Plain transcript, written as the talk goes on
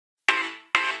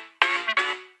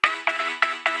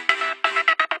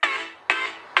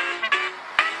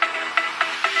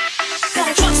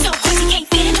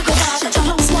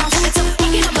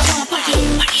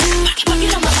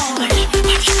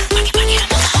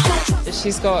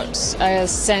She's got a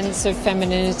sense of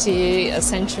femininity, a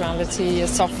sensuality, a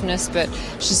softness, but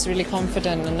she's really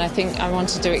confident, and I think I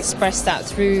wanted to express that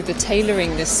through the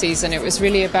tailoring this season. It was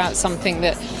really about something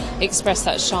that expressed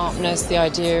that sharpness, the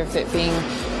idea of it being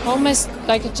almost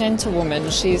like a gentlewoman.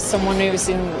 She's someone who is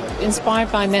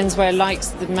inspired by menswear, likes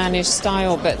the mannish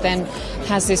style, but then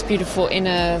has this beautiful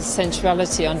inner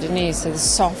sensuality underneath. So the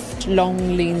soft,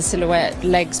 long, lean silhouette,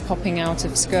 legs popping out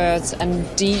of skirts, and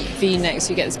deep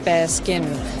V-necks. You get this bare skin,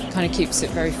 kind of keeps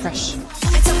it very fresh.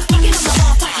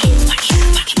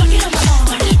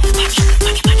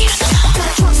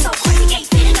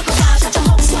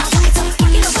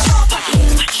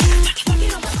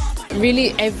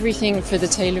 Really everything for the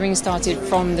tailoring started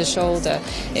from the shoulder.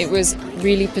 It was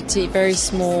really petite, very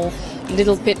small,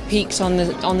 little bit peaked on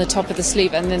the top of the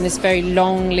sleeve, and then this very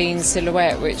long, lean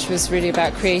silhouette, which was really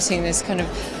about creating this kind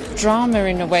of drama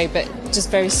in a way, but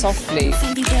just very softly.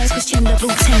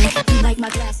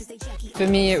 For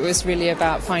me, it was really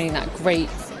about finding that great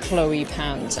Chloé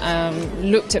pant.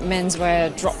 Looked at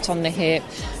menswear, dropped on the hip,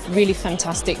 really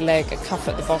fantastic leg, a cuff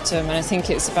at the bottom, and I think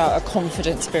it's about a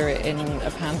confident spirit in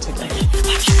a pant again.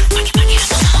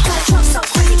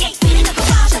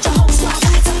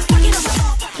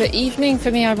 For evening,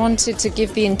 for me, I wanted to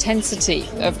give the intensity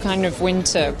of kind of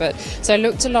winter, so I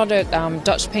looked a lot at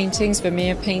Dutch paintings,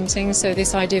 Vermeer paintings, so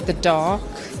this idea of the dark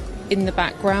in the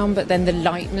background, but then the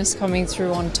lightness coming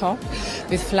through on top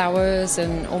with flowers,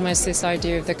 and almost this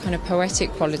idea of the kind of poetic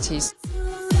qualities.